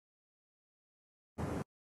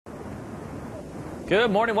Good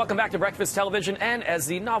morning. Welcome back to Breakfast Television. And as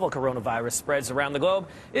the novel coronavirus spreads around the globe,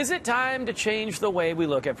 is it time to change the way we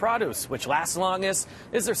look at produce? Which lasts longest?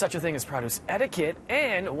 Is there such a thing as produce etiquette?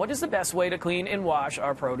 And what is the best way to clean and wash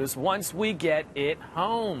our produce once we get it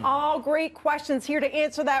home? All great questions. Here to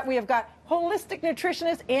answer that, we have got holistic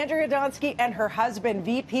nutritionist Andrea Donsky and her husband,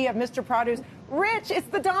 VP of Mr. Produce, Rich. It's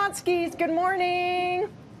the Donskys. Good morning.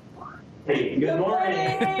 Hey, good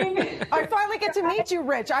morning. I finally get to meet you,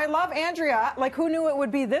 Rich. I love Andrea. Like, who knew it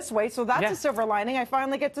would be this way? So that's a silver lining. I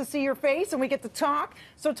finally get to see your face and we get to talk.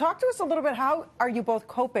 So talk to us a little bit. How are you both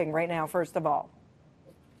coping right now, first of all?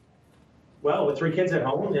 Well, with 3 kids at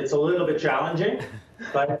home, it's a little bit challenging,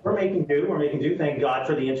 but we're making do. We're making do. Thank God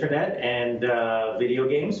for the internet and video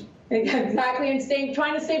games. Exactly, and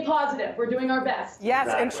trying to stay positive. We're doing our best. Yes,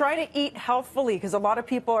 exactly. And try to eat healthfully, because a lot of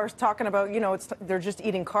people are talking about, you know, they're just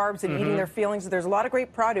eating carbs and eating their feelings. There's a lot of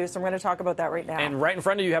great produce. I'm going to talk about that right now. And right in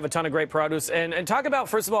front of you have a ton of great produce. And talk about,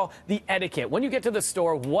 first of all, the etiquette. When you get to the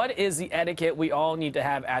store, what is the etiquette we all need to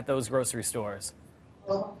have at those grocery stores?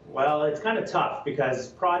 Well, it's kind of tough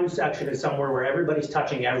because produce section is somewhere where everybody's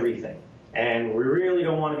touching everything. And we really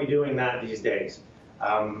don't want to be doing that these days.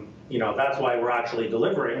 You know, that's why we're actually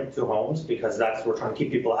delivering to homes, because we're trying to keep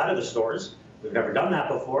people out of the stores. We've never done that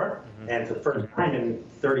before. And for the first time in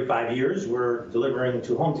 35 years, we're delivering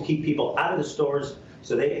to home to keep people out of the stores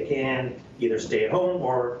so they can either stay at home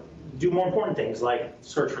or do more important things like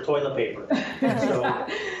search for toilet paper. So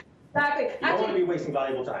Exactly. you don't want to be wasting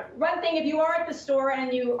valuable time. One thing, if you are at the store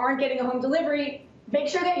and you aren't getting a home delivery, make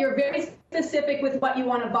sure that you're very specific with what you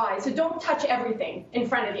want to buy. So don't touch everything in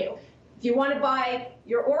front of you. If you want to buy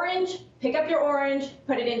your orange, pick up your orange,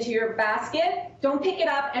 put it into your basket. Don't pick it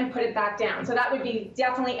up and put it back down. So that would be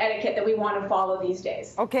definitely etiquette that we want to follow these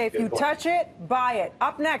days. Okay, if you touch it, buy it.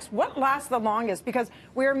 Up next, what lasts the longest? Because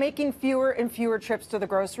we're making fewer and fewer trips to the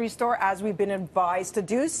grocery store as we've been advised to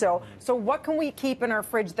do so. So what can we keep in our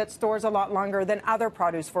fridge that stores a lot longer than other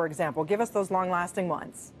produce, for example? Give us those long-lasting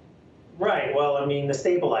ones. Right. Well, I mean, the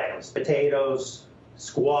staple items, potatoes,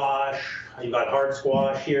 squash, you've got hard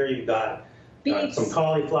squash here, you've got some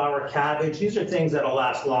cauliflower, cabbage. These are things that'll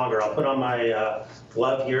last longer. I'll put on my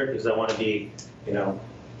glove here because I want to be, you know,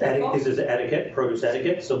 this is etiquette, produce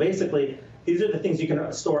etiquette. So basically, these are the things you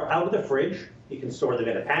can store out of the fridge. You can store them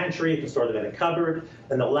in a pantry, you can store them in a cupboard,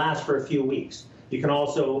 and they'll last for a few weeks. You can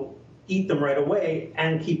also eat them right away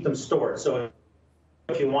and keep them stored. So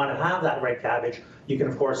if you want to have that red cabbage, you can,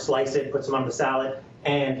 of course, slice it, put some on the salad,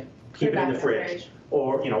 and keep it in the fridge.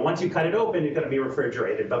 Or, you know, once you cut it open, it's going to be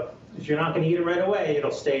refrigerated. But if you're not going to eat it right away, it'll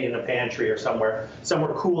stay in a pantry or somewhere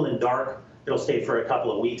cool and dark. It'll stay for a couple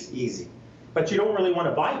of weeks, easy. But you don't really want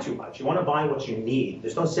to buy too much. You want to buy what you need.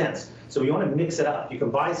 There's no sense. So you want to mix it up. You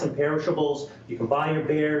can buy some perishables. You can buy your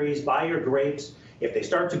berries, buy your grapes. If they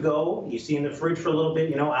start to go, you see in the fridge for a little bit,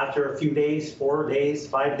 you know, after a few days, 4 days,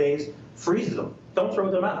 5 days, freeze them. Don't throw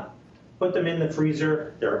them out. Put them in the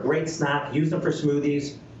freezer. They're a great snack. Use them for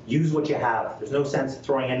smoothies. Use what you have. There's no sense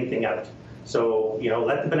throwing anything out. So, you know,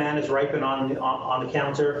 let the bananas ripen on the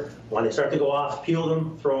counter. When they start to go off, peel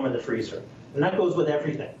them, throw them in the freezer. And that goes with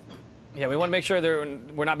everything. Yeah, we want to make sure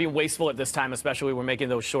we're not being wasteful at this time, especially when we're making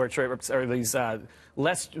those short trips or these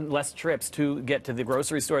less trips to get to the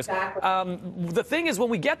grocery stores. Exactly. The thing is, when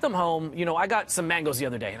we get them home, you know, I got some mangoes the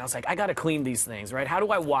other day, and I was like, I got to clean these things, right? How do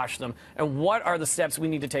I wash them? And what are the steps we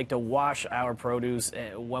need to take to wash our produce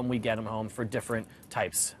when we get them home for different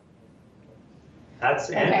types?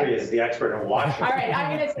 That's Andrea is the expert in washing. All right,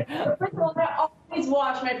 I'm going to say, first of all, I always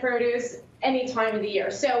wash my produce any time of the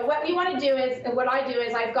year. So what we want to do is, what I do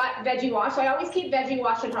is I've got veggie wash. So I always keep veggie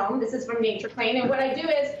wash at home. This is from Nature Clean. And what I do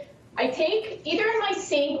is I take either in my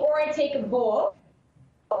sink or I take a bowl.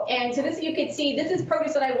 And so this, you can see, this is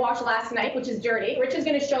produce that I washed last night, which is dirty. Rich is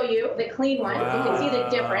going to show you the clean one. Wow. You can see the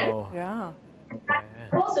difference. Yeah.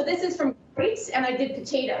 Also, this is from grapes, and I did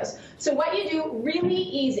potatoes. So what you do, really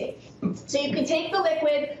easy. So you can take the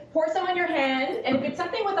liquid, pour some on your hand, and if it's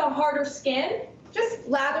something with a harder skin, just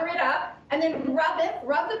lather it up, and then rub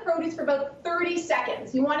the produce for about 30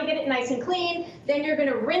 seconds. You want to get it nice and clean, then you're going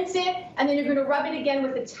to rinse it, and then you're going to rub it again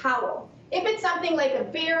with a towel. If it's something like a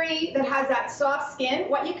berry that has that soft skin,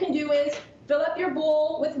 what you can do is fill up your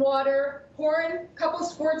bowl with water, pour in a couple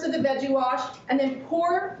squirts of the veggie wash, and then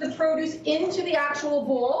pour the produce into the actual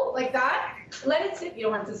bowl like that. Let it sit. You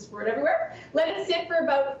don't want it to squirt everywhere. Let it sit for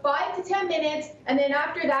about 5 to 10 minutes, and then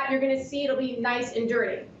after that, you're going to see it'll be nice and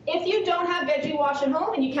dirty. If you don't have veggie wash at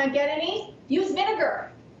home and you can't get any, use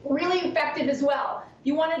vinegar. Really effective as well.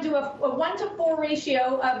 You want to do a 1 to 4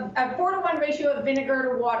 ratio, a 4 to 1 ratio of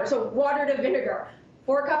vinegar to water. So water to vinegar.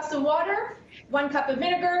 4 cups of water, 1 cup of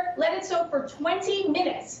vinegar. Let it soak for 20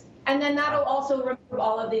 minutes. And then that'll also remove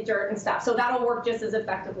all of the dirt and stuff. So that'll work just as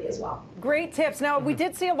effectively as well. Great tips. Now, we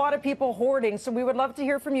did see a lot of people hoarding, so we would love to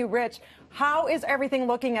hear from you, Rich. How is everything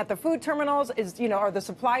looking at the food terminals? Are the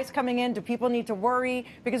supplies coming in? Do people need to worry?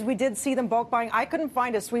 Because we did see them bulk buying. I couldn't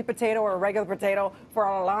find a sweet potato or a regular potato for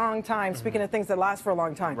a long time, speaking of things that last for a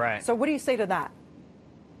long time. Right. So what do you say to that?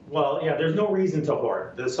 Well, yeah, there's no reason to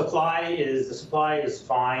hoard. The supply is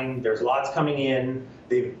fine. There's lots coming in.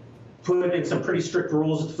 They've put in some pretty strict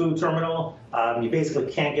rules at the food terminal. You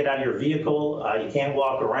basically can't get out of your vehicle. You can't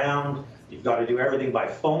walk around. You've got to do everything by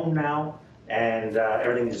phone now, and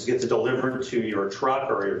everything just gets delivered to your truck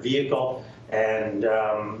or your vehicle. And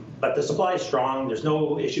but the supply is strong. There's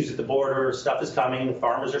no issues at the border. Stuff is coming. The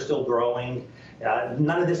farmers are still growing.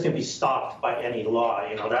 None of this can be stopped by any law.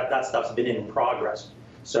 That stuff's been in progress.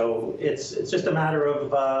 So it's just a matter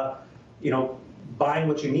of buying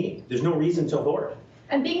what you need. There's no reason to hoard.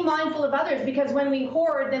 And being mindful of others, because when we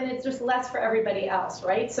hoard, then it's just less for everybody else,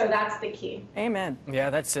 right? So that's the key. Amen. Yeah,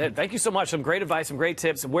 that's it. Thank you so much. Some great advice, some great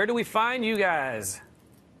tips. Where do we find you guys?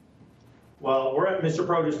 Well, we're at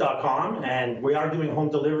MrProduce.com, and we are doing home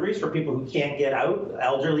deliveries for people who can't get out,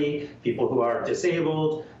 elderly, people who are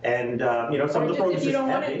disabled, and some of the produce if you is don't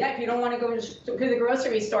want to, heavy. if you don't want to go to the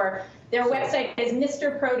grocery store, their website is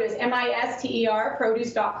Mr. Produce, M-I-S-T-E-R,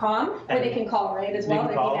 produce.com, where they can call, right, as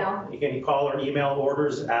well, You can call or email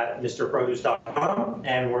orders at MrProduce.com,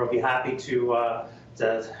 and we'll be happy to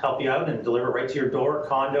help you out and deliver right to your door,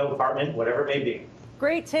 condo, apartment, whatever it may be.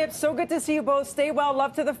 Great tips. So good to see you both. Stay well.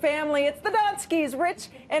 Love to the family. It's the Donskys, Rich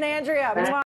and Andrea.